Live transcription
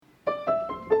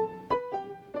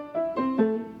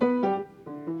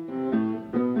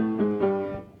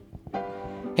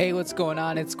Hey, what's going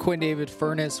on? It's Quinn David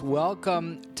Furness.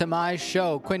 Welcome to my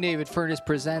show. Quinn David Furness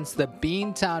presents the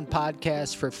Beantown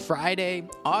Podcast for Friday,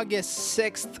 August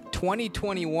 6th,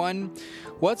 2021.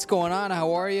 What's going on?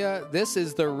 How are you? This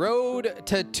is the road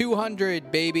to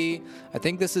 200, baby. I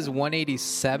think this is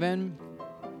 187,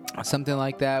 something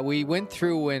like that. We went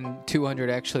through when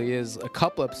 200 actually is a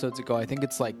couple episodes ago. I think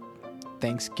it's like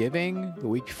Thanksgiving, the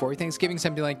week before Thanksgiving,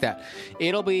 something like that.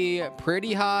 It'll be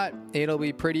pretty hot. It'll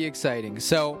be pretty exciting.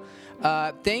 So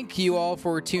thank you all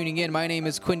for tuning in. My name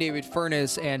is Quinn David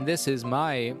Furness, and this is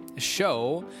my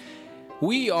show.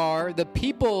 We are the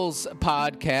People's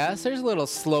Podcast. There's a little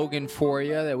slogan for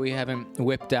you that we haven't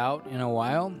whipped out in a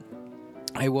while.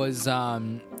 I was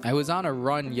on a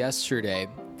run yesterday.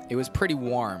 It was pretty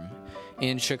warm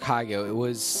in Chicago. It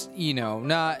was,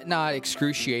 not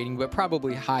excruciating, but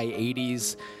probably high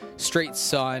 80s, straight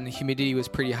sun, humidity was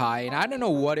pretty high. And I don't know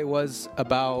what it was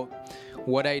about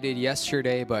what I did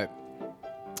yesterday, but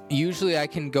usually I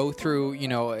can go through,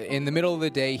 in the middle of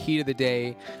the day, heat of the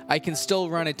day, I can still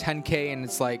run a 10K and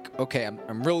it's like, okay,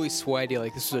 I'm really sweaty.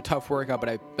 Like, this was a tough workout,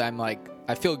 but I'm like,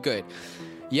 I feel good.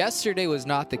 Yesterday was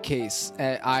not the case.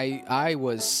 I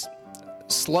was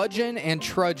sludging and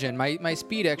trudging. My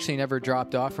speed actually never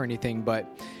dropped off or anything,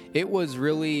 but it was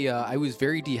really, I was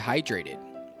very dehydrated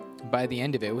by the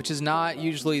end of it, which is not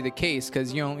usually the case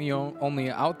because you're only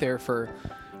out there for,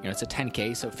 it's a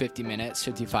 10K, so 50 minutes,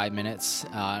 55 minutes,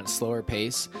 slower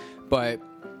pace. But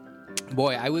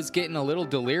boy, I was getting a little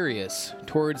delirious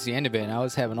towards the end of it, and I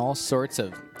was having all sorts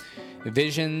of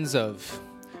visions of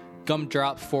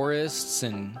gumdrop forests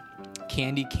and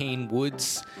candy cane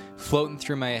woods floating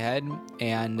through my head,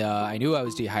 and I knew I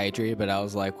was dehydrated, but I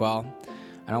was like, well,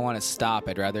 I don't want to stop.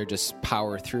 I'd rather just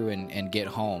power through and get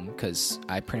home, because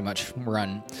I pretty much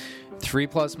run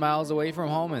 3+ miles away from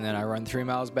home, and then I run 3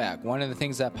 miles back. One of the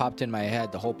things that popped in my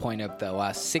head, the whole point of the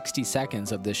last 60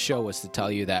 seconds of this show was to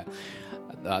tell you that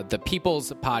the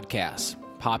People's Podcast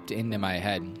popped into my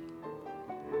head.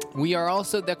 We are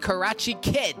also the Karachi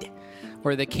Kid,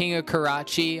 or the King of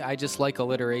Karachi. I just like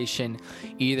alliteration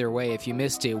either way. If you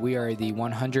missed it, we are the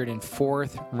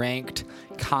 104th ranked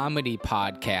comedy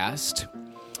podcast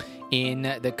in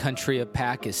the country of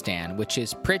Pakistan, which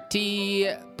is pretty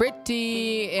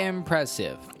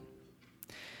impressive.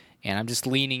 And I'm just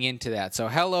leaning into that. So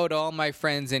hello to all my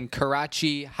friends in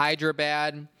Karachi,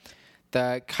 Hyderabad,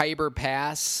 the Khyber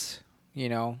Pass,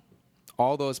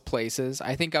 all those places.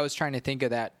 I think I was trying to think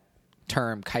of that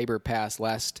term, Khyber Pass,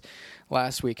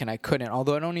 last week, and I couldn't,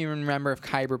 although I don't even remember if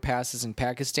Khyber Pass is in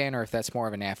Pakistan or if that's more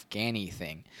of an Afghani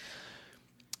thing.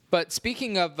 But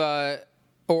speaking of,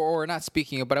 or not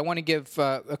speaking of, but I want to give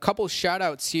a couple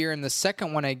shout-outs here, and the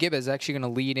second one I give is actually going to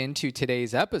lead into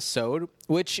today's episode,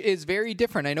 which is very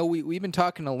different. I know we've been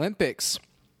talking Olympics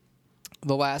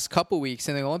the last couple weeks,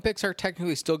 and the Olympics are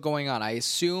technically still going on. I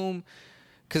assume,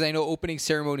 because I know opening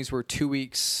ceremonies were 2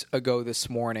 weeks ago this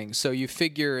morning. So you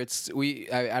figure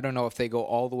I don't know if they go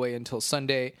all the way until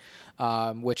Sunday,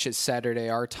 which is Saturday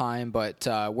our time, but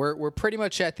we're pretty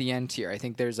much at the end here. I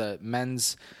think there's a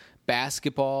men's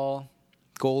basketball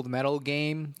gold medal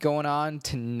game going on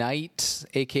tonight,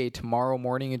 aka tomorrow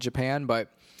morning in Japan.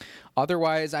 But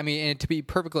otherwise, and to be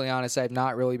perfectly honest, I've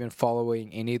not really been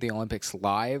following any of the Olympics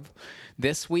live.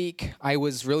 This week, I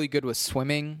was really good with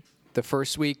swimming the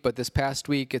first week, but this past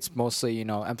week it's mostly,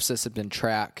 emphasis has been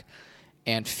track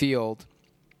and field,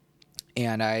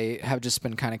 and I have just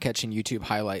been kind of catching YouTube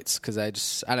highlights because I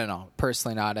don't know,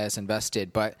 personally not as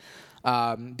invested. But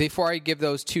before I give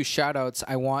those two shout outs,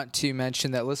 I want to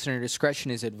mention that listener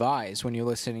discretion is advised when you're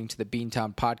listening to the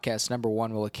Beantown Podcast. Number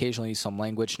one, we'll occasionally use some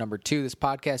language. Number two, this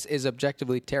podcast is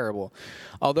objectively terrible.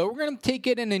 Although we're going to take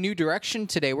it in a new direction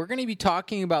today. We're going to be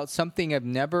talking about something I've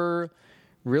never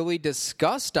really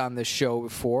discussed on the show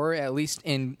before, at least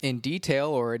in detail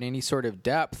or in any sort of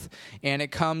depth, and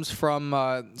it stems from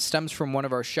one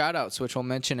of our shout outs, which we'll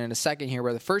mention in a second here.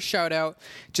 Where the first shout out,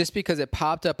 just because it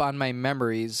popped up on my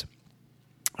memories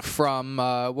from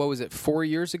 4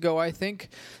 years ago, I think,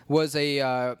 was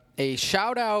a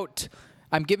shout out.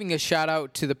 I'm giving a shout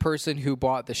out to the person who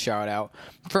bought the shout out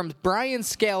from Brian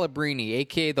Scalabrine,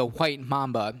 aka the White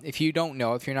Mamba. If you don't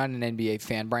know, if you're not an NBA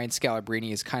fan, Brian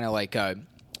Scalabrine is kind of like a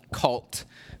cult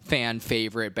fan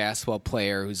favorite basketball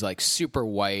player who's like super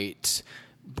white,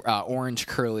 orange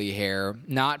curly hair,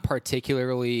 not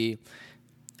particularly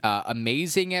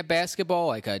amazing at basketball,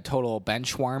 like a total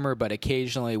bench warmer, but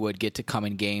occasionally would get to come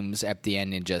in games at the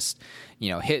end and just,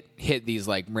 hit these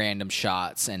like random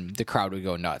shots and the crowd would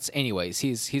go nuts. Anyways,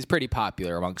 he's pretty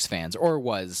popular amongst fans, or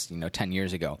was, 10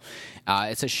 years ago.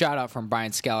 It's a shout out from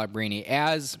Brian Scalabrine.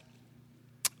 As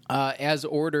as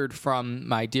ordered from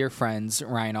my dear friends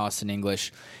Ryan Austin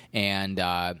English and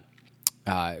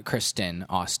Kristen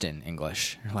Austin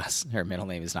English. Her middle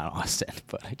name is not Austin,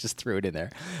 but I just threw it in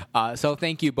there. So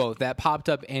thank you both. That popped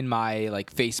up in my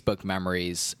Facebook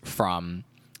memories from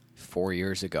 4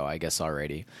 years ago, I guess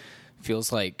already.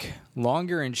 Feels like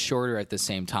longer and shorter at the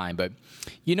same time. But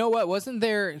you know what? Wasn't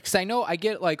there? Because I know I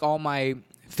get all my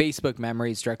Facebook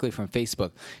memories directly from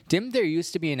Facebook. Didn't there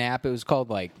used to be an app? It was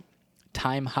called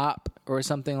Time Hop or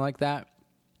something like that.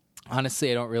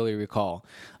 Honestly, I don't really recall.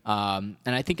 And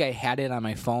I think I had it on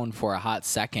my phone for a hot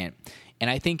second. And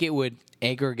I think it would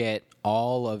aggregate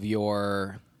all of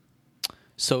your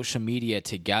social media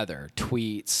together.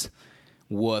 Tweets,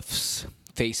 woofs,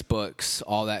 Facebooks,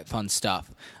 all that fun stuff.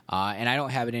 And I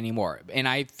don't have it anymore. And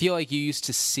I feel like you used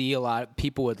to see a lot of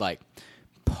people would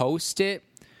post their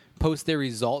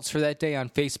results for that day on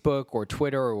Facebook or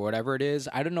Twitter or whatever it is.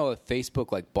 I don't know if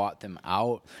Facebook bought them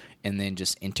out and then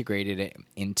just integrated it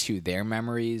into their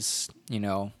memories,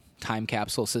 time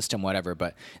capsule system, whatever.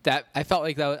 But I feel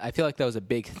like that was a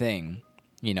big thing,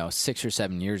 6 or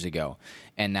 7 years ago.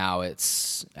 And now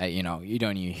it's, you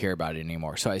don't even hear about it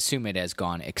anymore. So I assume it has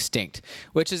gone extinct,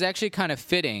 which is actually kind of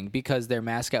fitting because their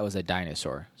mascot was a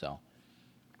dinosaur. So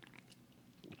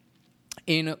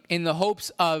in the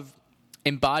hopes of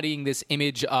embodying this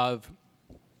image of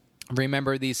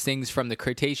remember these things from the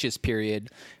Cretaceous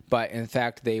period, but in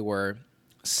fact they were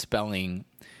spelling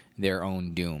their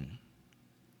own doom.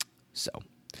 So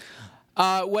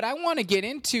what I want to get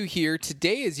into here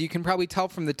today is, you can probably tell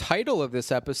from the title of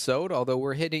this episode, although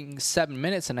we're hitting 7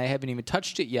 minutes and I haven't even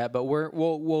touched it yet, but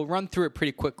we'll run through it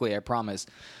pretty quickly, I promise,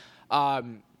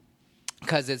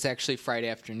 because it's actually Friday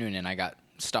afternoon and I got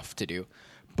stuff to do.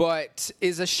 But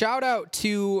is a shout out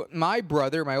to my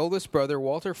oldest brother,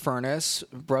 Walter Furness,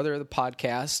 brother of the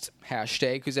podcast,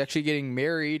 #, who's actually getting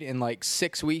married in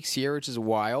 6 weeks here, which is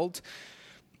wild.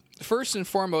 First and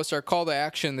foremost, our call to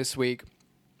action this week.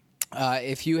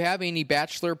 If you have any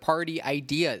bachelor party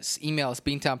ideas, email us,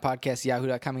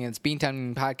 beantownpodcast@yahoo.com. Again, it's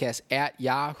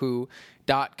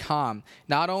beantownpodcast@yahoo.com.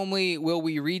 Not only will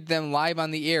we read them live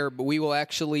on the air, but we will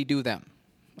actually do them.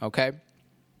 Okay?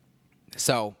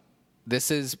 So this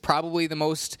is probably the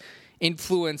most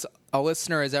influence a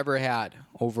listener has ever had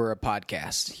over a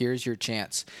podcast. Here's your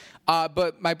chance.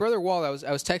 But my brother Walt, I was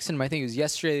texting him, I think it was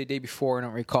yesterday or the day before, I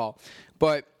don't recall.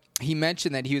 But he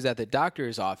mentioned that he was at the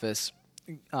doctor's office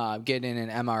getting an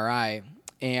MRI,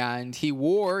 and he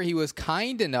was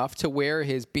kind enough to wear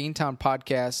his Beantown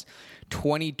Podcast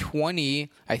 2020,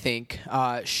 I think,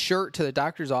 shirt to the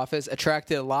doctor's office.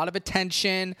 Attracted a lot of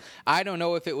attention. I don't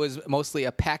know if it was mostly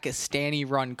a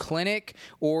Pakistani-run clinic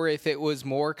or if it was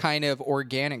more kind of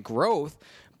organic growth,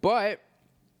 but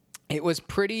it was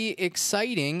pretty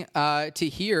exciting to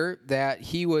hear that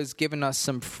he was giving us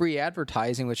some free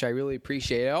advertising, which I really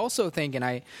appreciate. I also think, and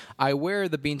I wear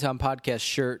the Beantown Podcast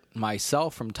shirt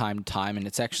myself from time to time, and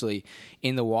it's actually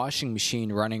in the washing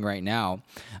machine running right now.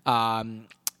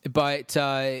 But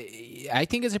I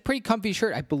think it's a pretty comfy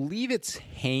shirt. I believe it's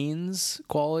Hanes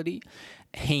quality.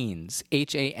 Hanes,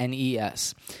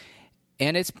 Hanes.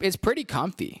 And it's pretty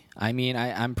comfy. I mean,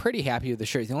 I'm pretty happy with the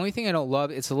shirt. The only thing I don't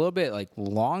love, it's a little bit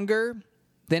longer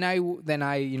than I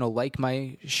like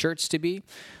my shirts to be.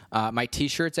 My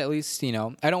t-shirts, at least, you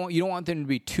don't want them to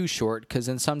be too short, because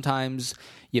then sometimes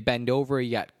you bend over,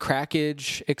 you got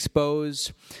crackage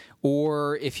exposed,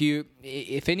 or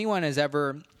if anyone has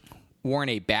ever worn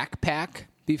a backpack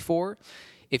before,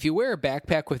 if you wear a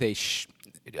backpack with a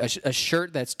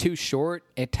shirt that's too short,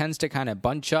 it tends to kind of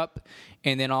bunch up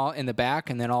and then all in the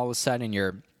back, and then all of a sudden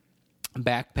your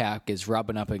backpack is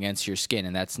rubbing up against your skin,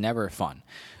 and that's never fun.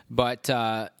 But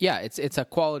it's a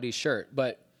quality shirt.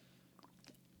 But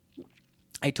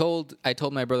I told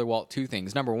my brother Walt two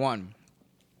things. Number one,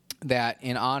 that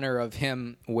in honor of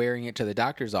him wearing it to the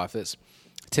doctor's office,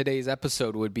 today's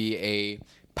episode would be a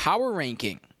power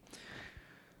ranking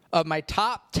of my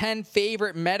top 10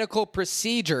 favorite medical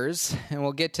procedures, and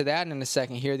we'll get to that in a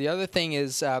second here. The other thing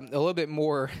is a little bit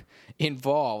more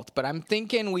involved, but I'm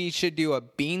thinking we should do a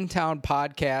Beantown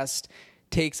Podcast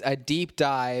takes a deep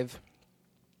dive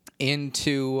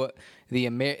into the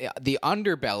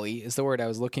underbelly is the word I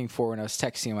was looking for when I was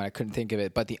texting him, and I couldn't think of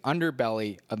it, but the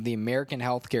underbelly of the American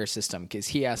healthcare system, because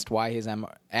he asked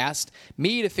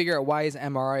me to figure out why his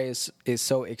MRI is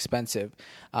so expensive,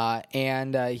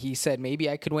 and he said maybe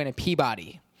I could win a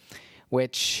Peabody,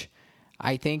 which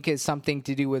I think is something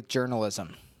to do with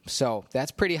journalism. So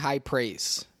that's pretty high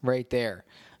praise right there,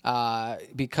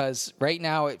 because right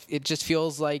now it just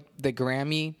feels like the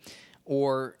Grammy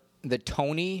or the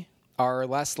Tony are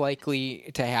less likely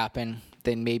to happen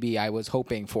than maybe I was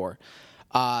hoping for.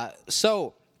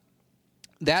 So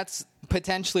that's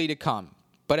potentially to come.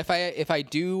 But if I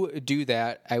do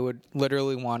that, I would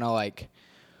literally want to like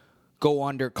go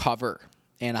undercover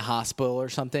in a hospital or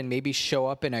something. Maybe show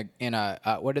up in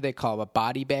a what do they call it? A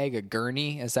body bag, a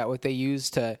gurney? Is that what they use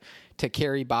to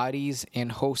carry bodies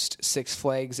and host Six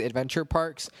Flags adventure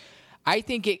parks? I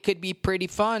think it could be pretty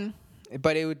fun,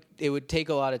 but it would take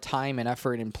a lot of time and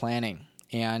effort and planning,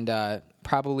 and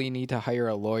probably need to hire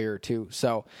a lawyer too.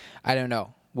 So I don't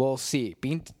know. We'll see.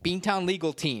 Beantown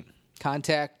legal team,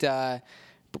 contact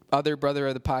other brother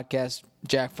of the podcast,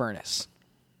 Jack Furness.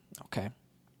 Okay.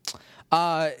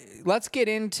 Let's get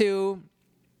into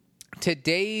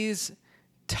today's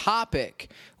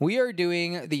topic. We are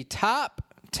doing the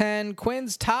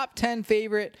Quinn's top 10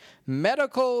 favorite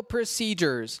medical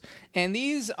procedures. And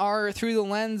these are through the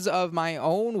lens of my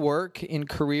own work and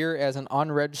career as an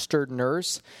unregistered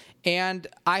nurse. And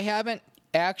I haven't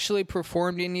actually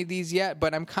performed any of these yet,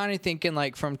 but I'm kind of thinking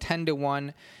like from 10 to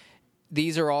 1,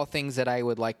 these are all things that I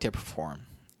would like to perform.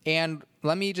 And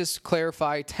let me just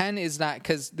clarify, 10 is not,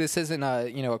 because this isn't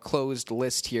a closed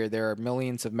list here. There are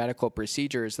millions of medical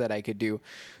procedures that I could do.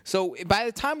 So by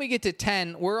the time we get to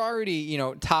 10, we're already,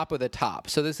 top of the top.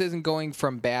 So this isn't going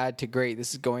from bad to great.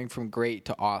 This is going from great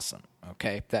to awesome.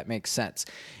 Okay, if that makes sense.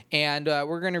 And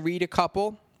we're going to read a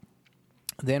couple.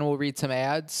 Then we'll read some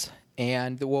ads,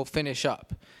 and we'll finish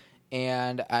up.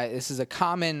 And this is a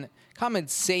common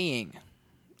saying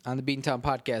on the Beantown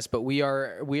podcast, but we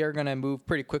are going to move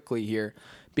pretty quickly here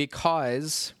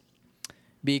because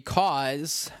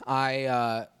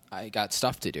I got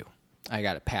stuff to do. I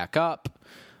got to pack up.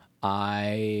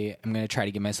 I am going to try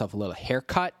to give myself a little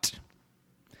haircut.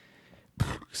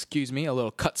 Excuse me, a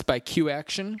little Cuts by Q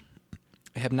action.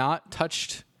 I have not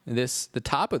touched the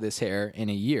top of this hair in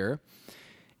a year,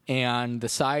 and the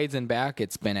sides and back,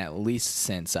 it's been at least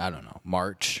since, I don't know,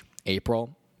 March,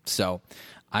 April. So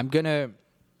I'm going to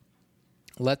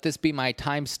let this be my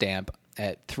timestamp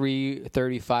at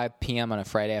 3:35 p.m. on a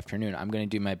Friday afternoon. I'm going to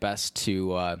do my best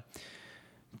to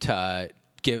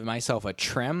give myself a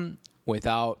trim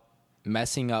without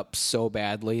messing up so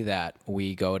badly that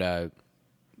we go to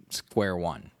square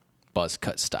one, buzz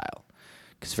cut style.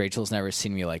 Because Rachel's never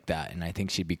seen me like that, and I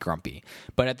think she'd be grumpy.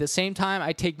 But at the same time,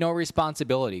 I take no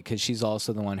responsibility because she's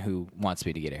also the one who wants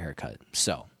me to get a haircut.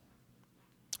 So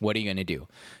what are you going to do?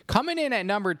 Coming in at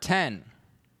number 10.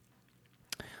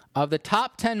 Of the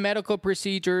top 10 medical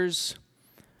procedures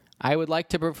I would like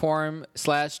to perform /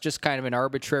 just kind of an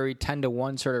arbitrary 10 to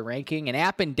 1 sort of ranking, an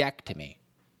appendectomy.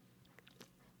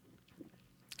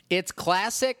 It's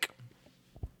classic.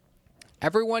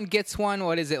 Everyone gets one.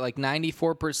 What is it, like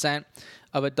 94%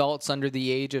 of adults under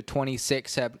the age of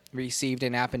 26 have received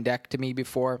an appendectomy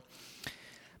before.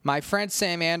 My friend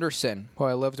Sam Anderson, who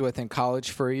I lived with in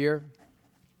college for a year,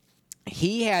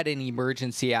 he had an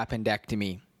emergency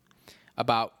appendectomy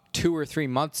about 2 or 3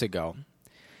 months ago.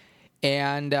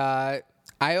 And I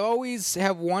always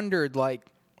have wondered, like,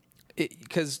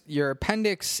 because your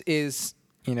appendix is,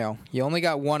 you only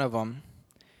got one of them,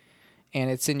 and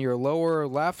it's in your lower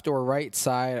left or right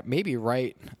side, maybe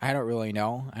right. I don't really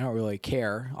know. I don't really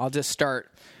care. I'll just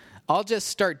start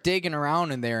digging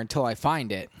around in there until I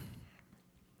find it.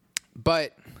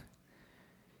 But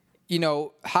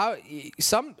how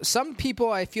some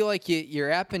people, I feel like your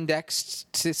appendix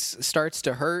starts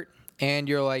to hurt, and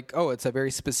you're like, oh, it's a very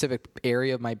specific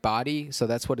area of my body, so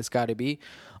that's what it's got to be.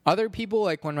 Other people,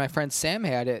 like when my friend Sam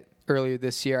had it earlier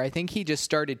this year, I think he just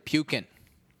started puking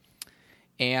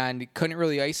and couldn't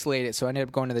really isolate it, so I ended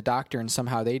up going to the doctor, and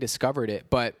somehow they discovered it.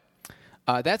 But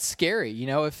that's scary.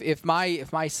 If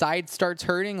my side starts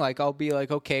hurting, like I'll be like,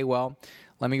 okay, well,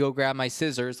 let me go grab my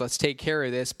scissors. Let's take care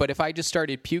of this. But if I just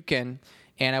started puking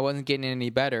and I wasn't getting any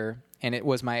better, and it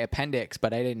was my appendix,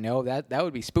 but I didn't know, that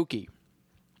would be spooky.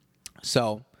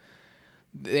 So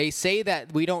they say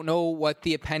that we don't know what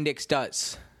the appendix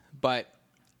does, but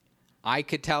I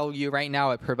could tell you right now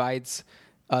it provides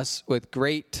us with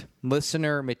great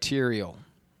listener material.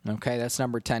 Okay, that's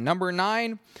number 10. Number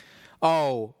 9,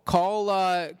 call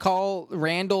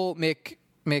Randall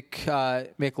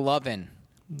McLovin,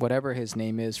 whatever his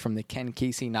name is, from the Ken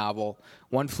Kesey novel,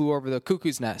 One Flew Over the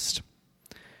Cuckoo's Nest.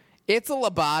 It's a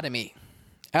lobotomy.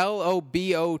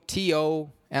 Lobotomy.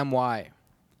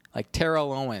 Like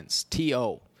Terrell Owens.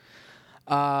 T-O.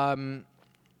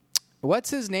 What's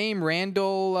his name?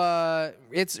 Randall.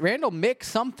 It's Randall Mick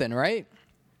something, right?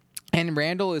 And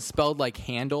Randall is spelled like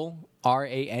handle.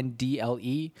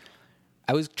 Randle.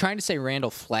 I was trying to say Randall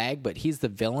Flagg, but he's the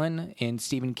villain in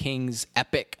Stephen King's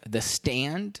epic The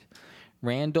Stand.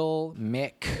 Randall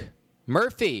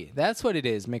McMurphy. That's what it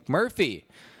is, McMurphy.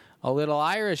 A little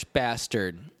Irish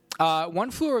bastard.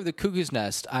 One Flew Over the Cuckoo's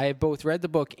Nest. I have both read the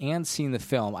book and seen the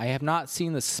film. I have not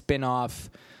seen the spin-off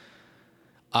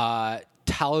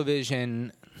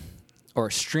television or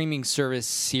streaming service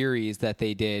series that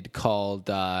they did called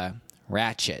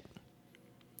Ratchet.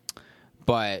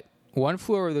 But One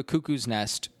Flew Over the Cuckoo's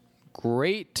Nest,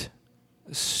 great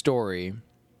story.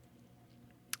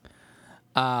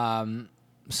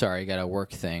 Sorry, I got a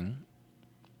work thing.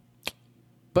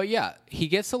 But yeah, he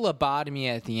gets a lobotomy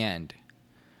at the end.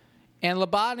 And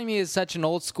lobotomy is such an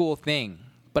old school thing.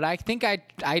 But I think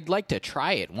I'd like to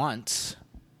try it once.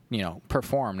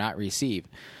 Perform, not receive.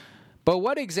 But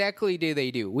what exactly do they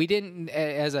do? We didn't,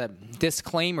 as a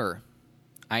disclaimer,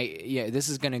 this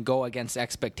is going to go against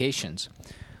expectations.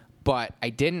 But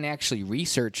I didn't actually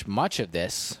research much of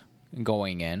this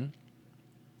going in.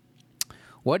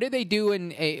 What do they do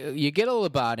you get a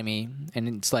lobotomy, and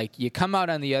it's like you come out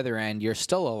on the other end, you're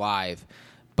still alive,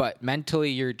 but mentally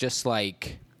you're just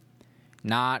like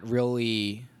not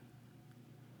really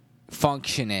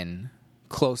functioning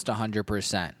close to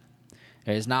 100%.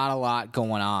 There's not a lot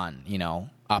going on,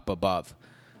 up above.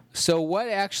 So what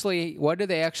do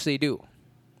they actually do?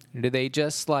 Do they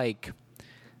just like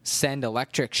send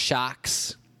electric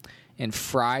shocks and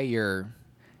fry your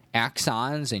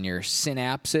axons and your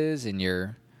synapses and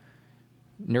your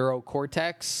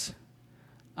neurocortex?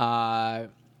 Or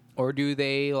do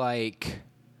they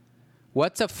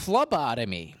what's a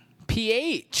phlebotomy?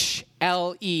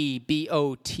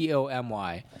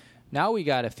 PHLEBOTOMY. Now we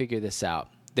got to figure this out.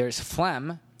 There's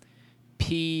phlegm,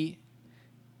 PHLEGM,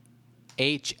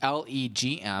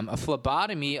 a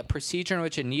phlebotomy, a procedure in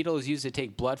which a needle is used to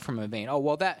take blood from a vein. Oh,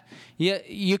 well,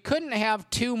 you couldn't have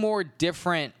two more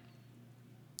different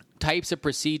types of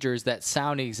procedures that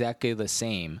sound exactly the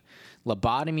same.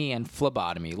 Lobotomy and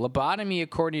phlebotomy. Lobotomy,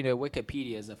 according to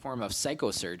Wikipedia, is a form of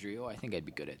psychosurgery. Oh, I think I'd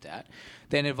be good at that.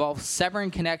 That involves severing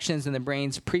connections in the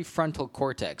brain's prefrontal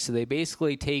cortex. So they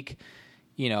basically take,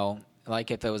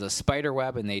 like if it was a spider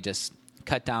web and they just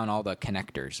cut down all the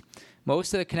connectors.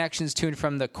 Most of the connections tuned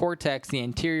from the cortex, the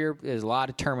anterior, there's a lot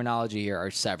of terminology here,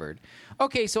 are severed.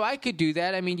 Okay, so I could do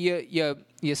that. I mean, you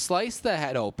slice the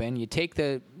head open, you take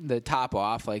the top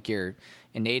off like you're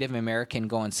a Native American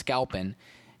going scalping,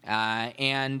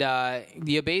 and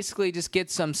you basically just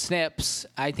get some snips.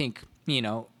 I think,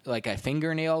 like a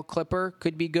fingernail clipper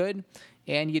could be good,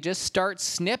 and you just start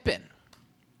snipping.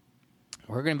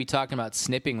 We're going to be talking about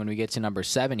snipping when we get to number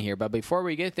 7 here, but before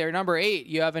we get there, number 8,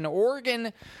 you have an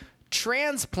organ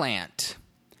transplant,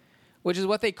 which is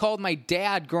what they called my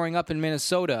dad growing up in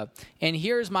Minnesota. And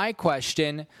here's my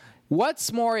question.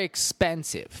 What's more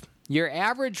expensive? Your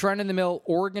average run-of-the-mill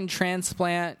organ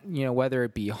transplant, whether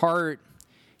it be heart,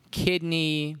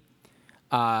 kidney,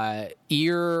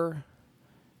 ear,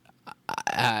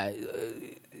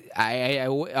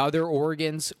 other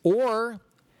organs, or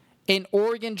an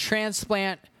organ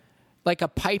transplant like a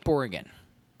pipe organ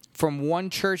from one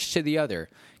church to the other.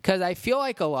 Because I feel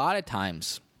like a lot of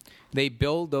times they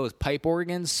build those pipe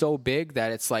organs so big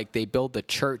that it's like they build the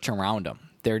church around them.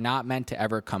 They're not meant to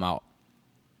ever come out.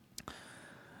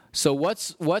 So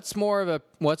what's more of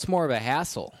a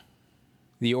hassle?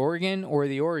 The organ or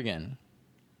the organ?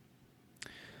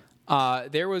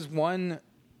 There was one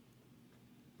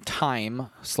time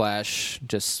 /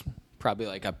 just probably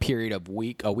like a period of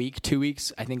a week, 2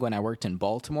 weeks, I think, when I worked in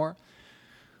Baltimore,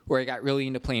 where I got really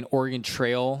into playing Oregon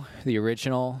Trail, the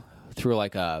original, through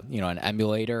like an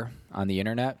emulator on the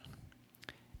internet.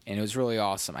 And it was really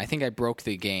awesome. I think I broke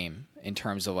the game in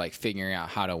terms of like figuring out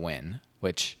how to win,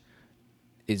 which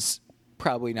is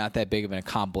probably not that big of an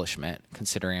accomplishment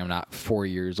considering I'm not 4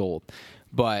 years old.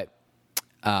 But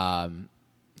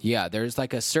yeah, there's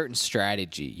like a certain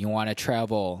strategy. You want to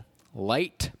travel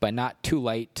light, but not too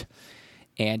light.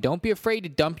 And don't be afraid to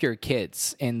dump your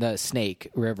kids in the Snake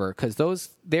River, because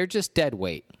they're just dead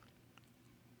weight.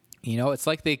 It's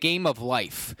like the game of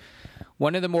life.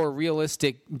 One of the more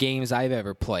realistic games I've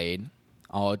ever played,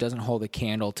 although it doesn't hold a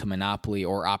candle to Monopoly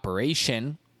or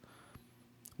Operation,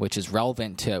 which is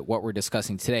relevant to what we're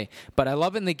discussing today. But I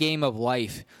love in the game of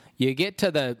life, you get to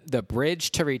the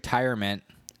bridge to retirement,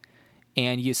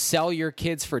 and you sell your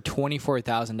kids for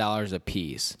 $24,000 a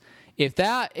piece. If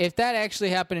that actually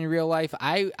happened in real life,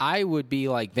 I would be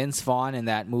like Vince Vaughn in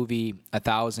that movie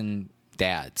 1,000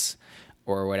 Dads,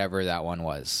 or whatever that one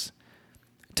was.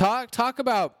 Talk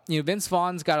about, Vince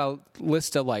Vaughn's got a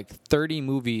list of like 30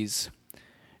 movies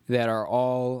that are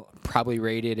all probably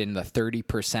rated in the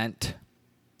 30%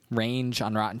 range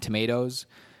on Rotten Tomatoes.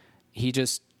 He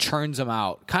just churns them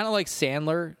out, kind of like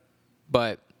Sandler,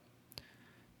 but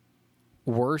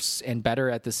worse and better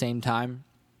at the same time.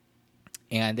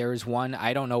 And there's one,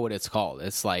 I don't know what it's called.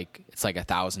 It's like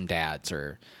 1,000 Dads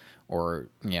or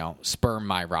Sperm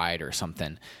My Ride or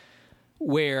something,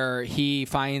 where he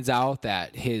finds out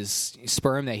that his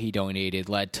sperm that he donated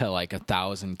led to like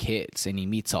 1,000 kids, and he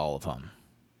meets all of them.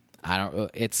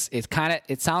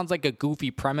 It sounds like a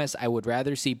goofy premise. I would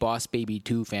rather see Boss Baby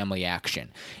 2 Family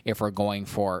Action if we're going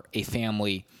for a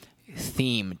family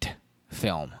themed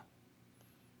film.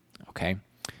 Okay.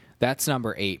 That's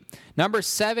number 8. Number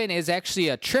 7 is actually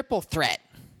a triple threat.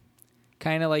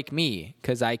 Kind of like me,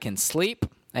 because I can sleep,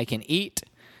 I can eat,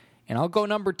 and I'll go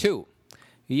number 2.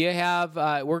 You have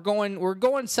we're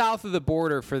going south of the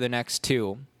border for the next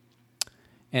 2.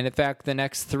 And in fact, the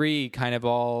next 3 kind of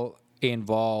all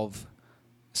involve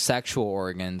sexual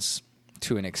organs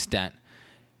to an extent.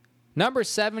 Number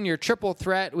 7, your triple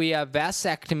threat, we have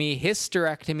vasectomy,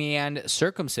 hysterectomy, and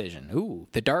circumcision. Ooh,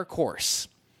 the dark horse.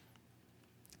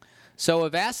 So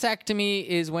a vasectomy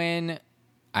is when,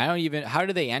 how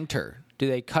do they enter? Do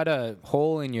they cut a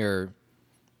hole in your,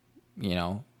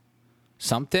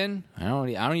 something? I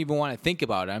don't even want to think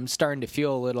about it. I'm starting to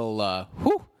feel a little,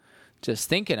 just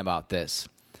thinking about this.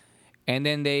 And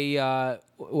then they,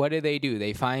 what do?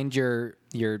 They find your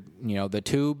the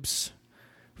tubes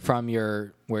from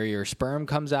where your sperm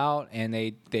comes out, and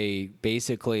they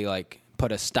basically like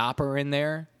put a stopper in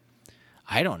there.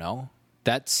 I don't know.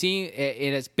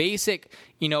 It is basic.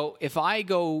 If I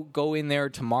go in there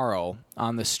tomorrow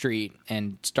on the street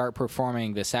and start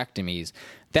performing vasectomies,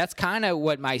 that's kind of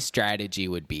what my strategy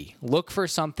would be. Look for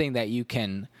something that you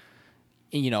can,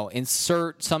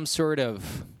 insert some sort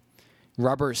of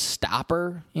rubber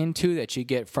stopper into that you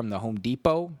get from the Home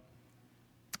Depot.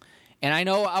 And I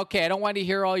know, okay, I don't want to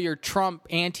hear all your Trump,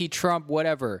 anti-Trump,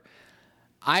 whatever.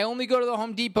 I only go to the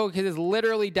Home Depot because it's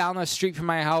literally down the street from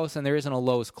my house and there isn't a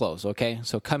Lowe's close, okay?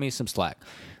 So cut me some slack.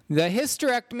 The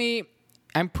hysterectomy,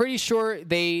 I'm pretty sure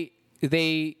they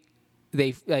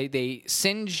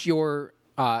singe your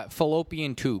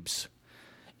fallopian tubes.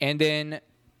 And then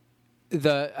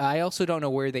I also don't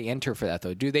know where they enter for that,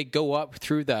 though. Do they go up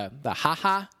through the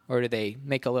ha-ha, or do they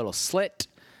make a little slit,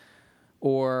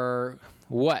 or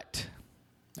what?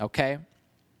 Okay.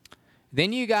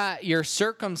 Then you got your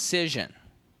circumcision.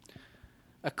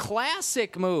 A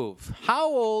classic move.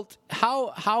 How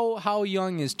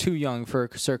young is too young for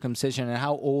circumcision, and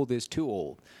how old is too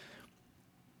old?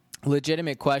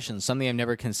 Legitimate question, something I've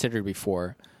never considered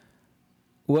before.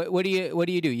 What do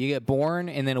you do? You get born,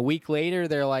 and then a week later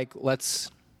they're like,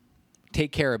 let's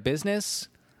take care of business?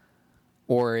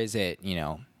 Or is it,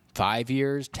 5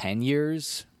 years, 10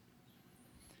 years?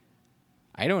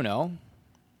 I don't know.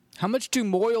 How much do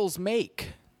mohels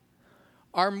make?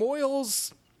 Are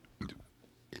mohels,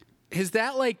 is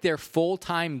that like their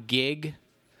full-time gig,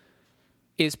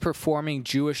 is performing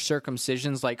Jewish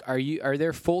circumcisions? Like, are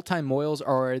there full-time mohels,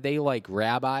 or are they like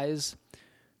rabbis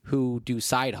who do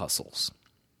side hustles?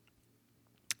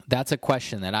 That's a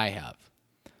question that I have.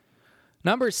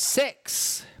 Number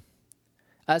 6,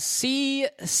 a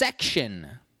C-section.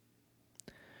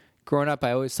 Growing up,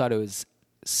 I always thought it was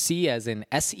C as in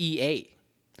S-E-A,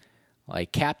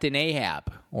 like Captain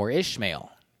Ahab or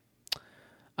Ishmael.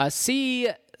 A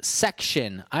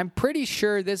C-section. I'm pretty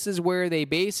sure this is where they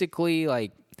basically,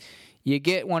 like, you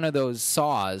get one of those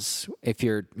saws if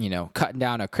you're, cutting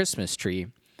down a Christmas tree.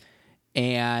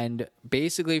 And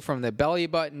basically from the belly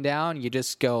button down, you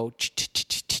just go,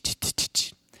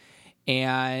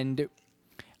 and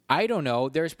I don't know,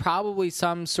 there's probably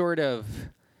some sort of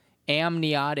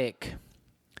embryonic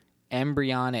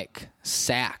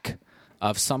sac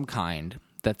of some kind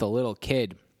that the little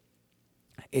kid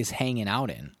is hanging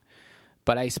out in.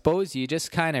 But I suppose you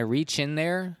just kind of reach in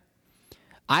there.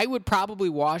 I would probably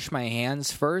wash my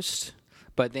hands first,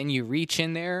 but then you reach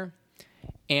in there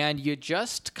and you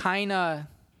just kind of,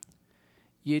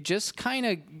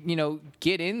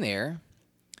 get in there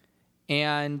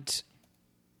and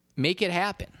make it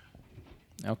happen.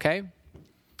 Okay?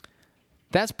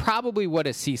 That's probably what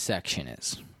a C-section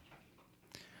is.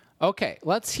 Okay,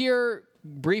 let's hear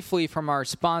briefly from our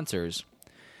sponsors.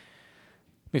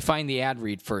 Let me find the ad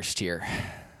read first here.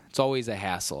 It's always a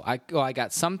hassle. I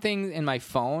got some things in my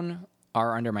phone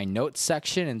are under my notes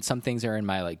section, and some things are in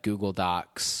my Google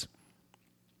Docs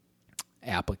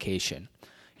application.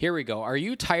 Here we go. Are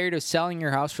you tired of selling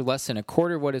your house for less than a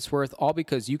quarter of what it's worth, all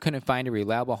because you couldn't find a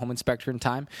reliable home inspector in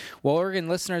time? Well, Oregon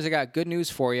listeners, I got good news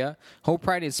for you. Home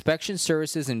Pride Inspection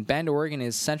Services in Bend, Oregon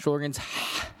is Central Oregon's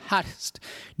hottest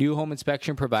new home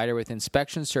inspection provider with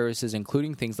inspection services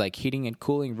including things like heating and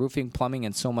cooling, roofing, plumbing,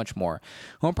 and so much more.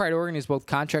 Home Pride Oregon is both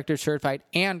contractor certified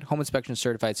and home inspection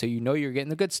certified, so you know you're getting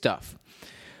the good stuff.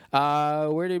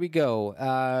 Where did we go?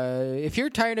 If you're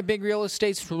tired of big real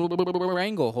estate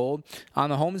stranglehold on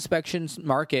the home inspections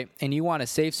market and you want a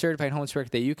safe, certified home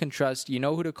inspector that you can trust, you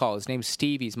know who to call. His name's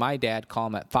Steve. He's my dad. Call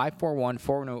him at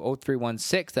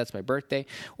 541-410-0316. That's my birthday.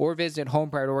 Or visit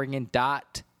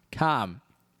homeprideoregon.com.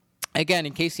 Again,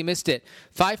 in case you missed it,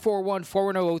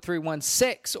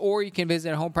 541-410-0316. Or you can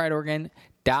visit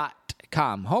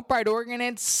homeprideoregon.com. Home Pride Oregon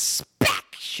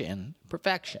inspection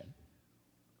perfection.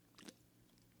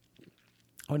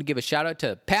 I want to give a shout out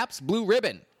to Pabst Blue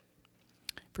Ribbon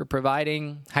for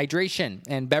providing hydration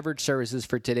and beverage services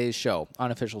for today's show,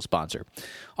 unofficial sponsor.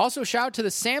 Also, shout out to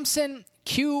the Samson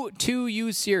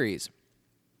Q2U series.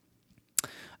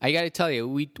 I got to tell you,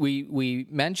 we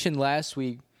mentioned last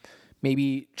week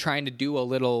maybe trying to do a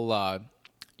little,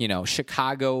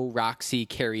 Chicago Roxy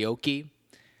karaoke,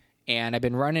 and I've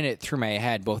been running it through my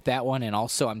head, both that one and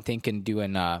also I'm thinking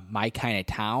doing My Kind of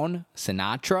Town,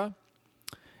 Sinatra.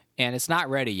 And it's not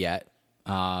ready yet,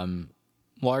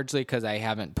 largely because I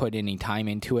haven't put any time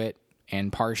into it,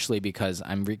 and partially because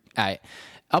I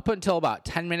up until about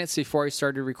 10 minutes before I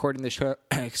started recording this show,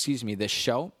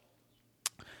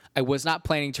 I was not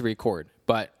planning to record,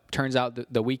 but turns out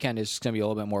the weekend is just going to be a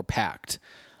little bit more packed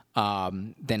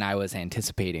than I was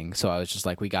anticipating. So I was just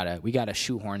like, we gotta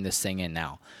shoehorn this thing in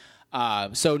now.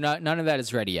 So none of that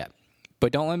is ready yet,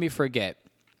 but don't let me forget,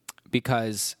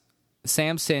 because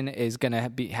Samson is going to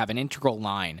have an integral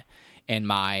line in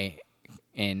my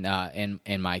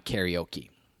karaoke.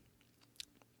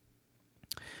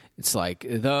 It's like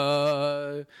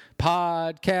the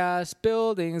podcast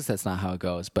buildings. That's not how it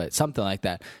goes, but something like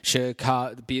that.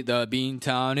 Chicago, the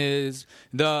Beantown is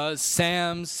the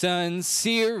Samson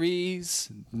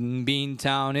series.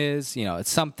 Beantown is,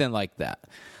 it's something like that.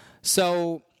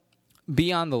 So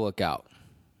be on the lookout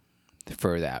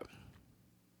for that.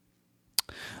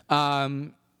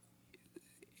 When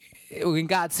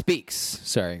God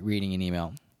speaks, reading an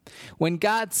email. When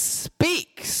God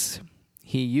speaks,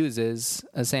 he uses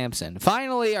a Samson.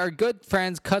 Finally, our good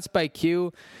friends Cuts by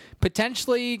Q,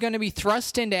 potentially going to be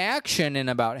thrust into action in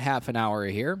about half an hour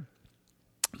here.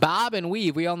 Bob and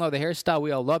weave, we all know the hairstyle,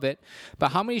 we all love it. But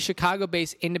how many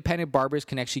Chicago-based independent barbers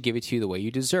can actually give it to you the way you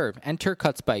deserve? Enter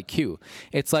Cuts by Q.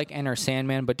 It's like Enter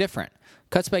Sandman, but different.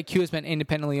 Cuts by Q has been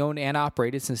independently owned and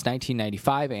operated since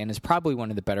 1995 and is probably one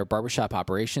of the better barbershop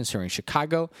operations serving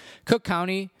Chicago, Cook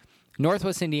County,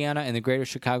 Northwest Indiana, and the greater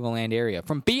Chicagoland area.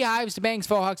 From beehives to bangs,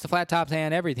 faux hawks to flat tops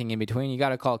and everything in between, you got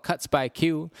to call Cuts by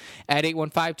Q at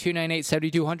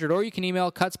 815-298-7200, or you can email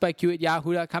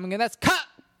cutsbyq@yahoo.com. Again, that's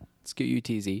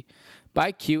Q-U-T-Z,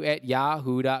 by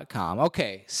Q@yahoo.com.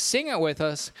 Okay, sing it with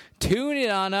us. Tune it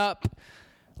on up.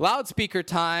 Loudspeaker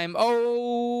time. Oh,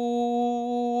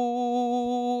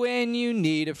 when you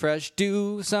need a fresh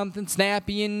do, something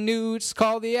snappy and new, just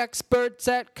call the experts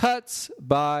at Cuts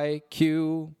by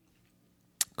Q.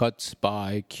 Cuts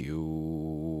by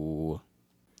Q.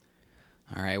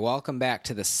 All right, welcome back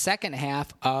to the second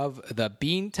half of the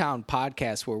Beantown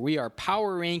podcast, where we are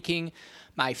power ranking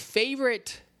my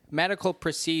favorite medical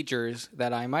procedures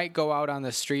that I might go out on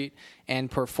the street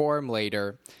and perform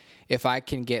later if I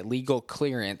can get legal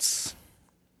clearance.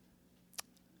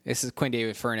 This is Quinn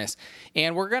David Furness.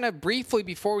 And we're going to briefly,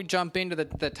 before we jump into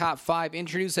the top five,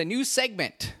 introduce a new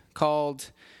segment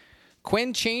called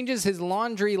Quinn Changes His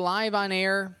Laundry Live on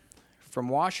Air from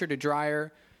Washer to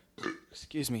Dryer,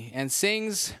 and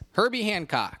sings Herbie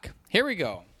Hancock. Here we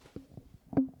go.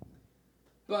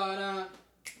 Ba-da,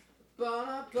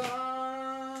 ba-da,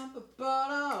 ba-da,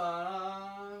 ba-da,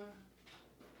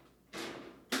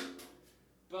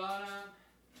 ba-da,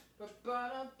 ba-da,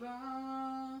 ba-da,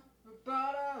 ba-da, ba-da,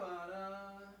 ba-da,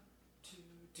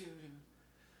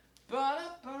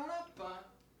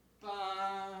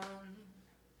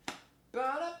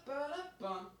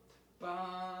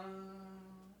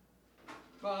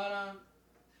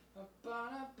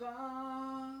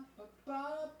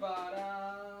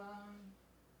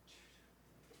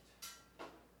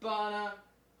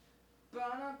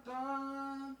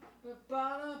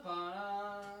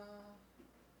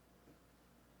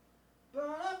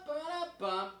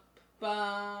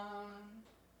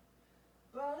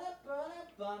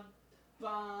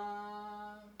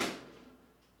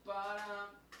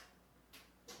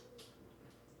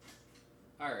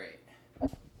 All right.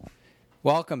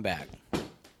 Welcome back.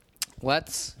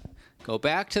 Let's go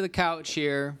back to the couch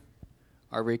here,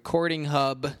 our recording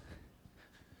hub,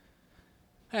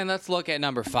 and let's look at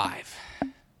number 5.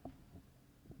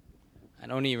 I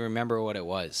don't even remember what it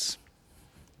was.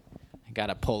 I got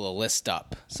to pull the list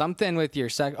up. Something with your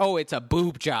oh, it's a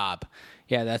boob job.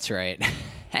 Yeah, that's right.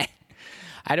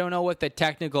 I don't know what the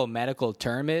technical medical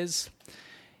term is.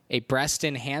 a breast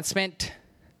enhancement.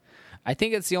 I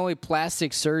think it's the only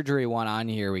plastic surgery one on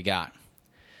here we got.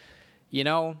 You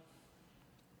know,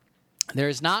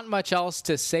 there's not much else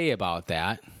to say about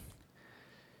that.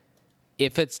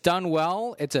 If it's done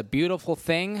well, it's a beautiful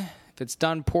thing. If it's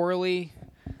done poorly,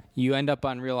 you end up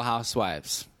on Real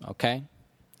Housewives, okay?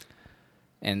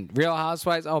 And Real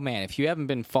Housewives, oh man, if you haven't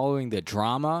been following the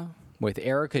drama with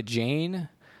Erica Jane,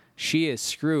 she is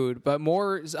screwed. But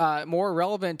more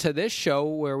relevant to this show,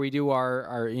 where we do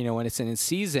our when it's in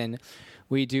season,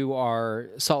 we do our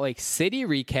Salt Lake City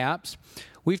recaps.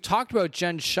 We've talked about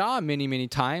Jen Shah many, many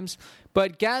times,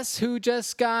 but guess who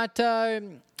just got,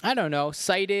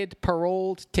 cited,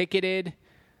 paroled, ticketed,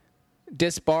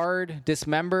 disbarred,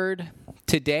 dismembered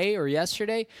today or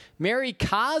yesterday? Mary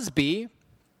Cosby,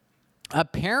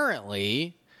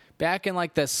 apparently, back in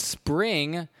like the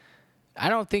spring, I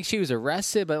don't think she was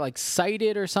arrested, but like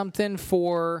cited or something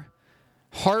for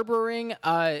harboring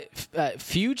a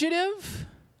fugitive.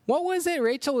 What was it?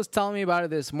 Rachel was telling me about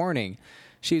it this morning.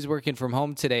 She's working from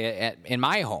home today in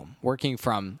my home, working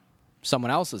from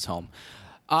someone else's home.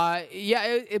 But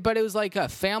it was like a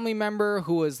family member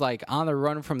who was like on the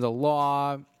run from the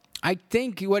law. I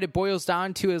think what it boils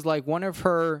down to is like one of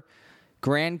her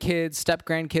grandkids,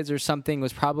 step-grandkids or something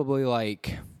was probably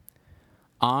like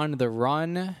on the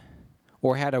run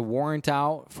or had a warrant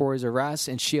out for his arrest,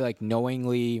 and she like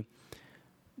knowingly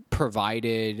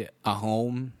provided a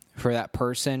home for that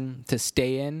person to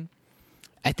stay in.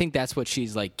 I think that's what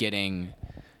she's like getting.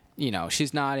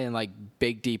 She's not in like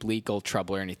big, deep legal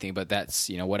trouble or anything, but that's,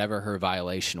 whatever her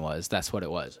violation was, that's what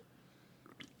it was.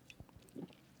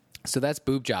 So that's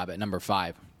boob job at number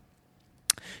 5.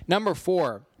 Number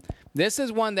 4, this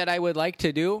is one that I would like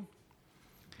to do,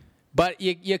 but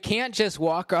you can't just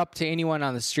walk up to anyone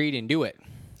on the street and do it.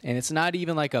 And it's not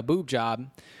even like a boob job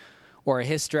or a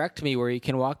hysterectomy where you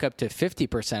can walk up to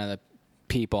 50% of the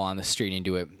people on the street and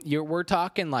do it. We're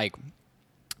talking like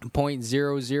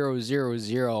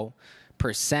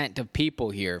 0.0000% of people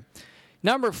here.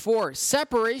 Number 4,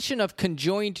 separation of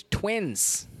conjoined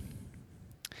twins.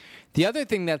 The other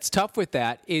thing that's tough with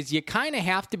that is you kind of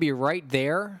have to be right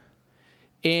there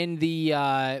in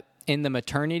the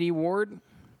maternity ward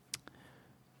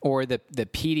or the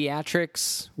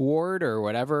pediatrics ward or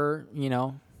whatever,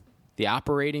 the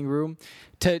operating room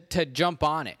to jump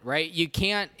on it, right? You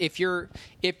can't, if you're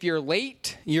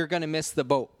late, you're going to miss the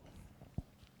boat.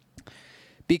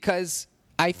 Because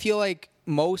I feel like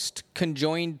most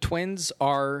conjoined twins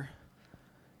are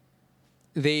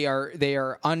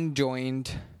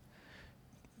unjoined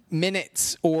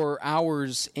minutes or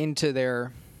hours into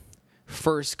their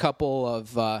first couple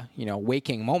of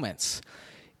waking moments.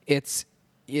 It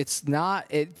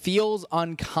feels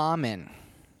uncommon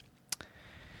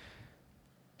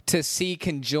to see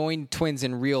conjoined twins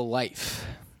in real life.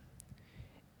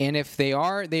 And if they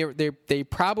are, they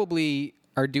probably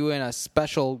are doing a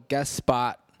special guest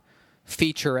spot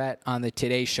featurette on the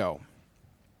Today Show.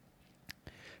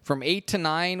 From 8 to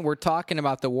 9, we're talking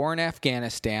about the war in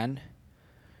Afghanistan.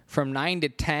 From 9 to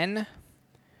 10,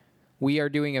 we are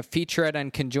doing a featurette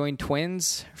on conjoined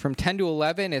twins. From 10 to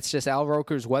 11, it's just Al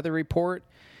Roker's weather report.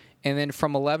 And then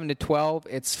from 11 to 12,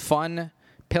 it's fun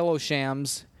pillow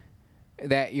shams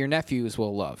that your nephews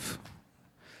will love.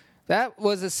 That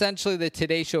was essentially the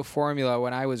Today Show formula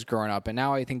when I was growing up, and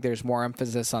now I think there's more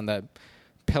emphasis on the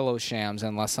pillow shams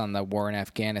and less on the war in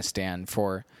Afghanistan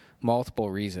for multiple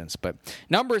reasons. But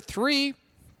number 3,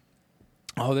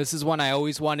 this is one I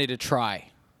always wanted to try,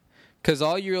 because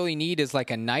all you really need is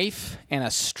like a knife and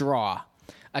a straw.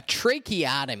 A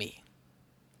tracheotomy.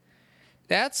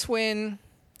 That's when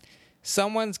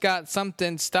someone's got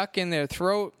something stuck in their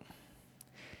throat,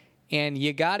 and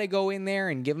you got to go in there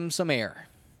and give them some air.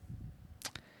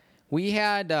 We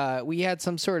had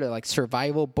some sort of like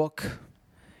survival book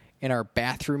in our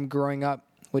bathroom growing up,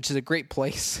 which is a great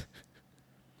place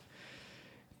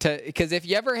because if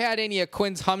you ever had any of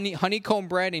Quinn's honeycomb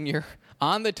bread and you're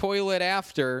on the toilet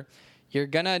after, you're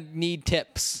gonna need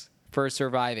tips for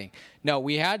surviving. No,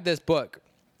 we had this book,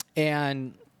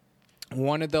 and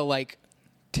one of the like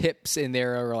tips in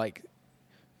there are like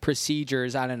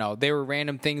procedures. I don't know. They were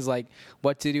random things like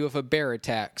what to do if a bear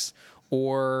attacks,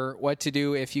 or what to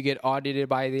do if you get audited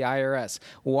by the IRS.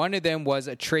 One of them was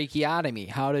a tracheotomy,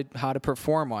 how to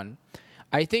perform one.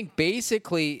 I think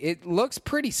basically it looks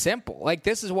pretty simple. Like,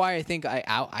 this is why I think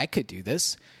I could do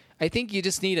this. I think you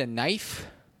just need a knife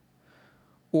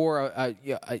or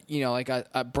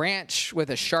a branch with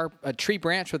a tree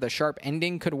branch with a sharp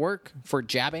ending could work for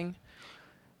jabbing.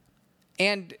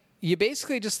 And you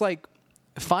basically just like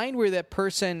find where the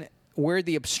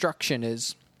obstruction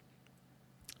is.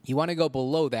 You want to go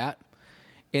below that,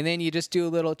 and then you just do a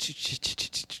little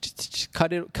cut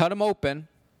them open.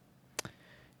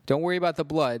 Don't worry about the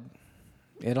blood.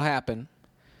 It'll happen.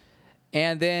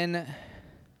 And then,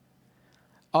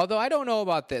 although I don't know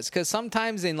about this, because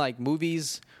sometimes in like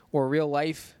movies or real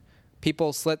life,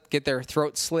 people get their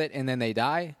throat slit and then they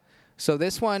die. So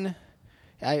this one,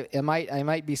 I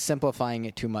might be simplifying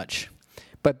it too much.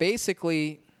 But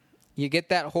basically, you get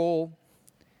that hole,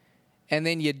 and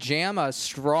then you jam a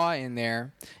straw in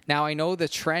there. Now, I know the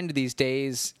trend these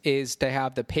days is to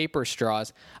have the paper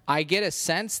straws. I get a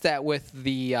sense that with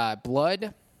the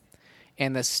blood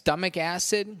and the stomach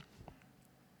acid,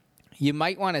 you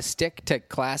might want to stick to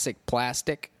classic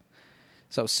plastic.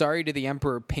 So sorry to the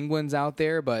Emperor Penguins out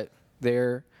there, but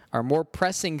there are more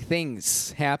pressing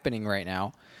things happening right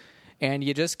now. And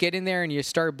you just get in there and you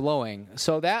start blowing.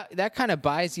 So that kind of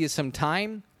buys you some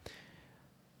time.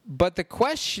 But the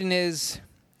question is,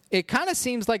 it kind of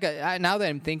seems like now that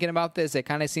I'm thinking about this, it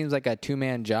kind of seems like a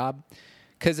two-man job.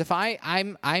 Because if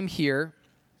I'm here,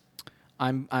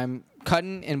 I'm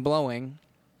cutting and blowing,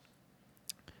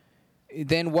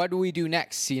 then what do we do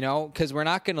next? Because we're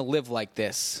not going to live like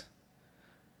this.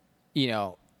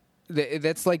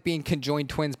 That's like being conjoined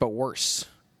twins, but worse.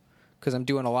 Because I'm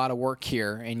doing a lot of work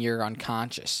here and you're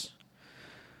unconscious.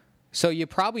 So you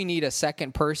probably need a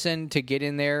second person to get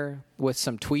in there with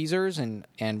some tweezers and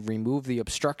remove the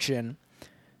obstruction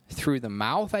through the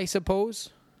mouth, I suppose.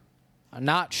 I'm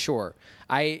not sure.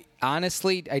 I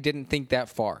didn't think that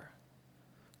far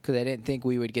because I didn't think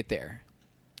we would get there.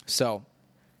 So,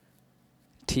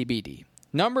 TBD.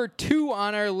 Number 2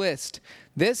 on our list.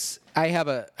 This, I have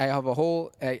a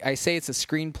whole, I say it's a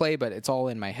screenplay, but it's all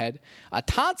in my head. A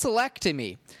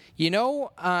tonsillectomy.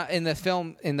 In the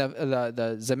film, in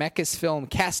the Zemeckis film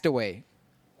Castaway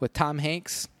with Tom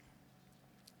Hanks,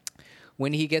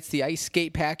 when he gets the ice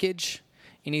skate package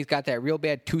and he's got that real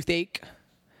bad toothache,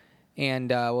 and,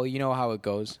 you know how it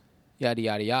goes, yada,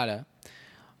 yada, yada.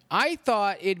 I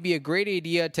thought it'd be a great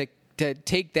idea to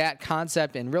take that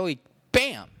concept and really,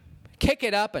 bam, kick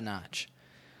it up a notch.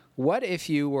 What if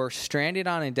you were stranded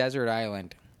on a desert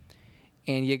island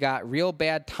and you got real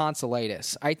bad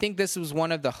tonsillitis? I think this was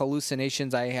one of the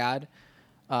hallucinations I had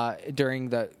during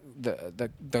the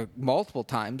multiple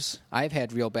times I've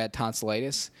had real bad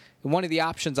tonsillitis. And one of the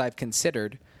options I've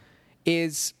considered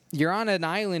is you're on an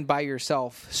island by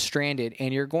yourself, stranded,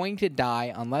 and you're going to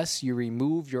die unless you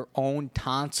remove your own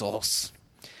tonsils,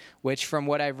 which from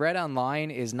what I've read online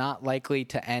is not likely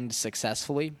to end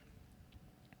successfully.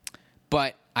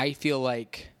 But I feel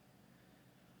like,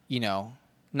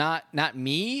 not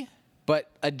me,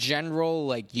 but a general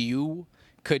like you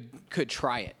could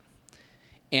try it.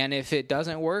 And if it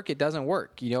doesn't work, it doesn't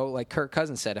work. Like Kirk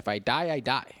Cousins said, if I die, I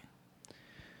die.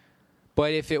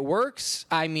 But if it works,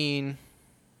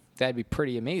 that'd be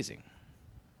pretty amazing.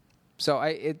 So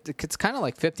it's kind of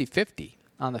like 50-50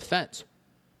 on the fence.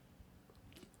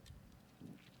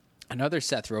 Another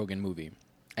Seth Rogen movie,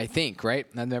 I think, right?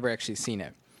 I've never actually seen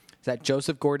it. Is that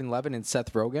Joseph Gordon-Levitt and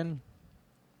Seth Rogen?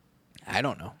 I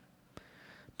don't know.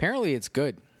 Apparently it's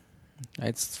good.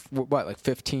 It's, like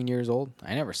 15 years old?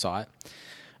 I never saw it.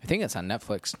 I think it's on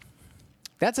Netflix.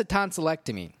 That's a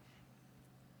tonsillectomy.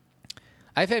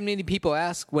 I've had many people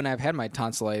ask when I've had my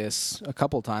tonsillitis a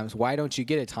couple times, why don't you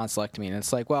get a tonsillectomy? And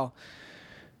it's like, well,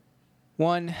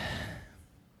 one,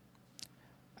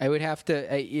 I would have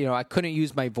to, I couldn't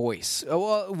use my voice.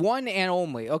 Well, one and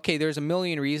only. Okay, there's a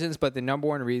million reasons, but the number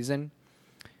one reason,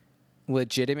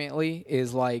 legitimately,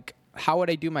 is like, how would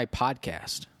I do my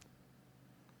podcast?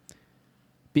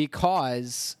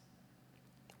 Because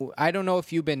I don't know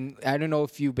if you've been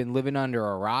living under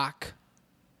a rock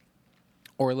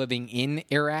or living in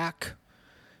Iraq,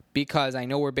 because I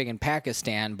know we're big in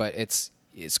Pakistan, but it's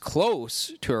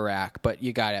close to Iraq, but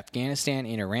you got Afghanistan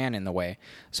and Iran in the way,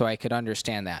 so I could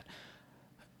understand that.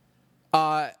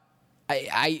 I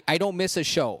don't miss a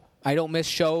show. I don't miss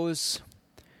shows.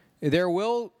 There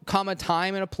will come a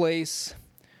time and a place,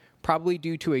 probably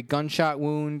due to a gunshot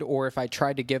wound, or if I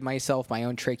tried to give myself my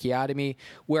own tracheotomy,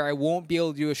 where I won't be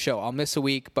able to do a show. I'll miss a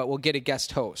week, but we'll get a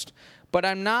guest host. But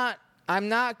that's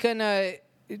not gonna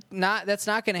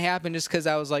happen just because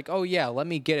I was like, oh yeah, let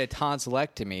me get a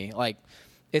tonsillectomy. Like,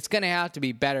 it's gonna have to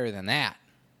be better than that.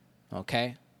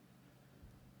 Okay?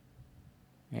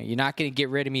 You're not gonna get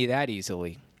rid of me that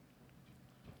easily.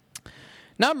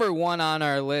 Number 1 on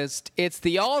our list, it's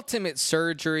the ultimate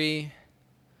surgery.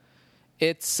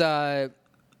 It's as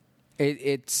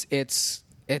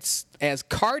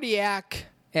cardiac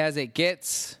as it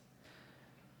gets.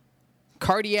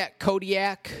 Cardiac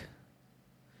Kodiak.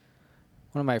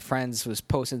 One of my friends was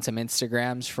posting some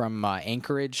Instagrams from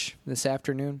Anchorage this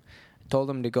afternoon. Told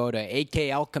him to go to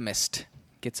AK Alchemist,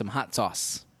 get some hot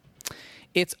sauce.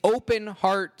 It's open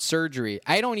heart surgery.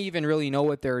 I don't even really know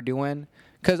what they're doing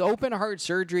because open heart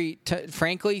surgery,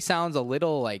 frankly, sounds a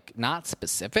little like not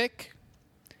specific.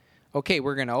 Okay,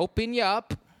 we're going to open you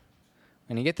up.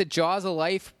 When you get the jaws of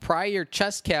life, pry your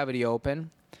chest cavity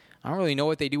open. I don't really know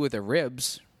what they do with the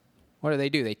ribs. What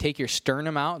do? They take your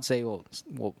sternum out and say, well,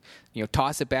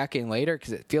 toss it back in later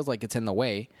because it feels like it's in the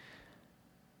way.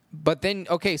 But then,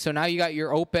 okay, so now you got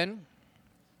your open.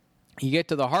 You get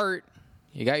to the heart.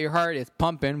 You got your heart. It's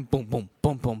pumping. Boom, boom,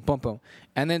 boom, boom, boom, boom.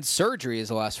 And then surgery is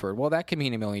the last word. Well, that can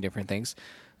mean a million different things.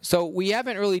 So we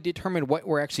haven't really determined what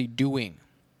we're actually doing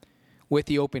with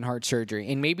the open heart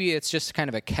surgery. And maybe it's just kind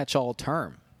of a catch-all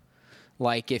term.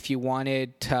 Like if you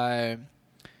wanted, to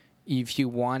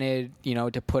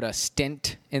put a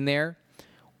stent in there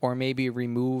or maybe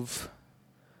remove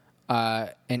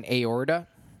an aorta,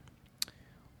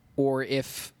 or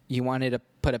if you wanted to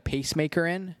put a pacemaker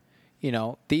in,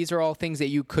 these are all things that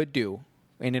you could do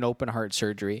in an open heart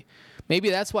surgery. Maybe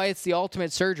that's why it's the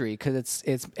ultimate surgery, because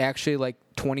it's actually like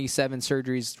 27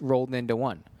 surgeries rolled into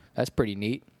one. That's pretty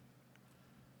neat.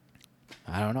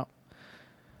 I don't know.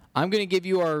 I'm going to give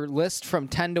you our list from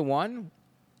 10 to 1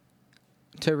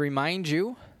 to remind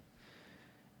you.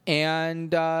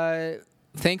 And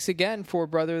thanks again for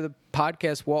Brother the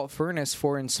Podcast, Walt Furness,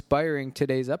 for inspiring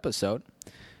today's episode.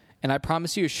 And I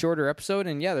promise you a shorter episode.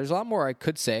 And yeah, there's a lot more I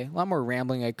could say, a lot more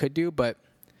rambling I could do, but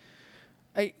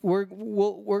we're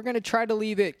going to try to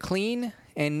leave it clean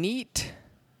and neat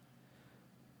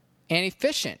and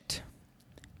efficient,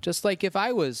 just like if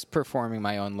I was performing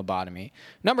my own lobotomy.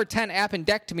 Number 10,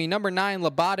 appendectomy. Number 9,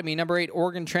 lobotomy. Number 8,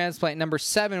 organ transplant. Number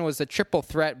 7 was the triple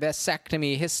threat,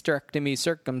 vasectomy, hysterectomy,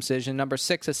 circumcision. Number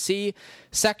 6, a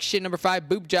C-section. Number 5,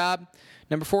 boob job.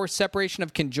 Number 4, separation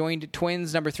of conjoined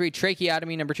twins. Number 3,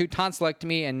 tracheotomy. Number 2,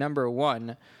 tonsillectomy. And number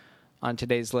 1 on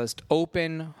today's list,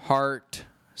 open heart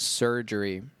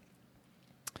surgery.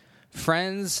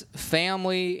 Friends,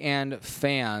 family, and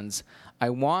fans, I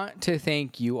want to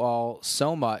thank you all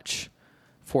so much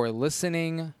for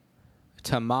listening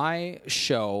to my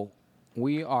show.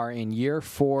 We are in year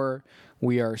 4.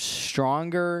 We are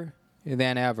stronger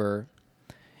than ever.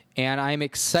 And I'm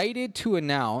excited to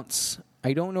announce,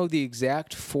 I don't know the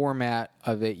exact format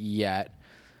of it yet.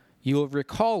 You'll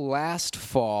recall last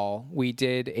fall we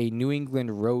did a New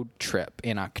England road trip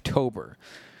in October.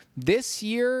 This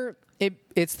year,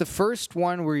 it's the first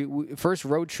one, first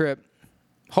road trip.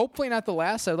 Hopefully not the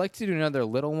last. I'd like to do another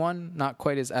little one, not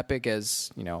quite as epic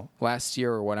as, last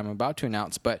year or what I'm about to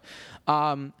announce. But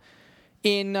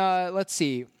let's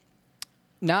see,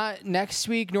 not next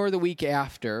week nor the week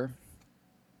after,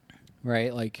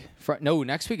 right?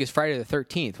 Next week is Friday the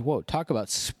 13th. Whoa, talk about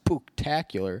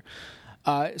spooktacular.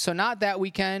 So not that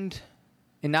weekend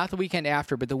and not the weekend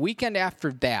after, but the weekend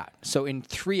after that. So in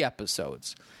 3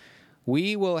 episodes,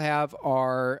 we will have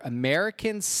our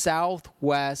American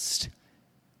Southwest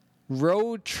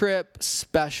road trip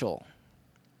special.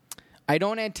 I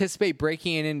don't anticipate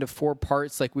breaking it into 4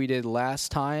 parts like we did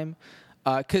last time,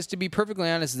 because to be perfectly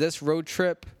honest, this road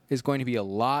trip is going to be a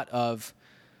lot of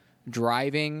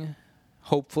driving,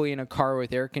 hopefully in a car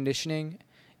with air conditioning,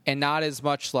 and not as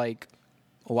much like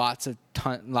lots of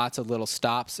little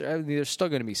stops. There's still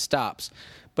going to be stops,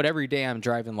 but every day I'm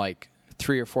driving like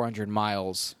 300 or 400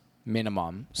 miles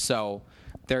minimum, so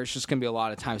there's just going to be a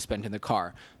lot of time spent in the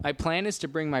car. My plan is to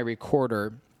bring my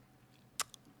recorder,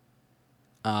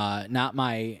 not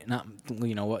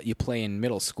what you play in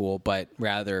middle school, but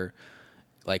rather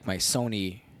like my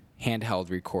Sony handheld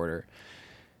recorder.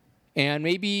 And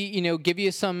maybe, give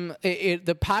you some,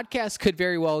 the podcast could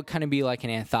very well kind of be like an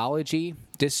anthology,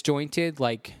 disjointed.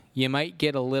 Like you might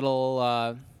get a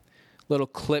little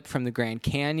clip from the Grand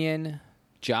Canyon,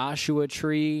 Joshua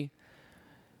Tree,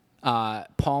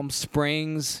 Palm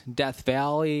Springs, Death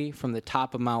Valley, from the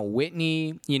top of Mount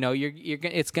Whitney.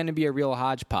 It's going to be a real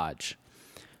hodgepodge,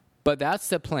 but that's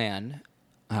the plan.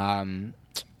 And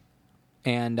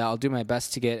I'll do my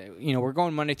best to get. We're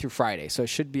going Monday through Friday, so I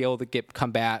should be able to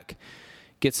come back,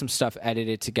 get some stuff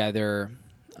edited together.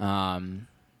 I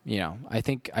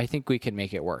think we can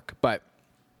make it work, but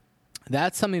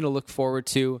that's something to look forward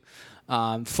to.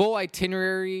 Full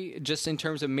itinerary, just in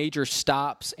terms of major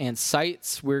stops and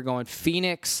sites. We're going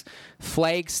Phoenix,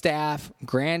 Flagstaff,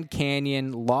 Grand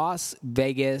Canyon, Las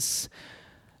Vegas,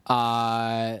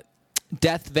 Death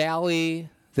Valley,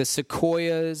 the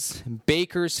Sequoias,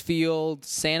 Bakersfield,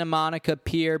 Santa Monica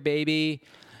Pier, baby,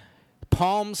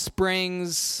 Palm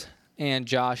Springs, and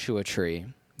Joshua Tree.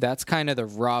 That's kind of the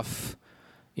rough,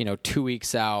 2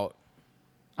 weeks out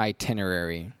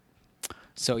itinerary.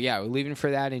 So, yeah, we're leaving for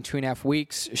that in 2.5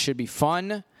 weeks. It should be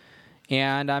fun.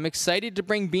 And I'm excited to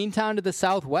bring Beantown to the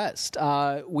Southwest.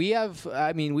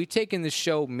 We've taken this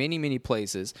show many, many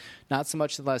places. Not so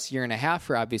much the last year and a half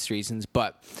for obvious reasons,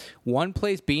 but one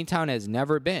place Beantown has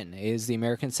never been is the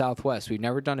American Southwest. We've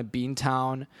never done a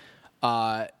Beantown,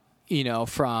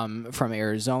 from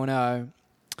Arizona.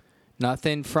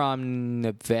 Nothing from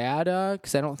Nevada,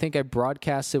 because I don't think I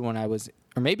broadcasted when I was,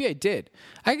 or maybe I did.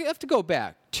 I have to go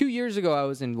back. 2 years ago, I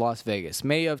was in Las Vegas,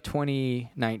 May of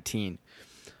 2019.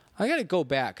 I got to go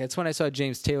back. That's when I saw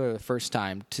James Taylor the first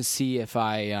time to see if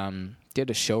I did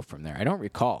a show from there. I don't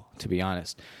recall, to be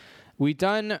honest. We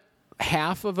done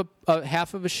half of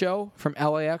a show from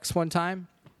LAX one time.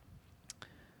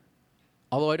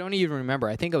 Although I don't even remember.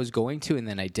 I think I was going to, and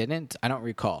then I didn't. I don't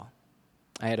recall.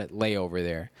 I had a layover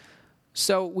there.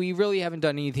 So we really haven't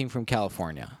done anything from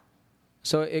California.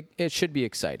 So it should be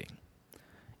exciting.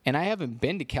 And I haven't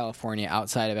been to California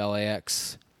outside of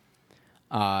LAX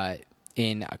I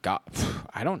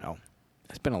don't know.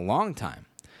 It's been a long time.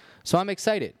 So I'm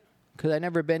excited because I've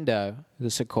never been to the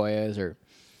Sequoias or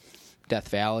Death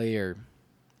Valley or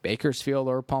Bakersfield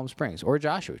or Palm Springs or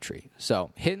Joshua Tree.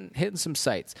 So hitting some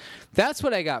sites. That's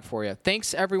what I got for you.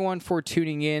 Thanks, everyone, for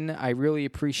tuning in. I really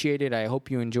appreciate it. I hope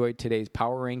you enjoyed today's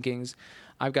Power Rankings.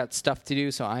 I've got stuff to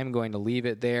do, so I'm going to leave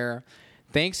it there.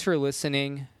 Thanks for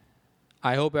listening.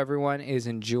 I hope everyone is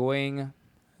enjoying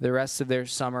the rest of their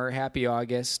summer. Happy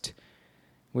August.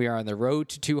 We are on the road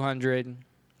to 200.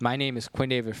 My name is Quinn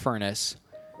David Furness.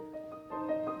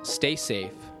 Stay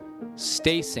safe.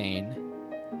 Stay sane.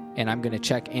 And I'm going to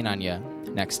check in on you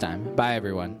next time. Bye,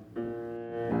 everyone.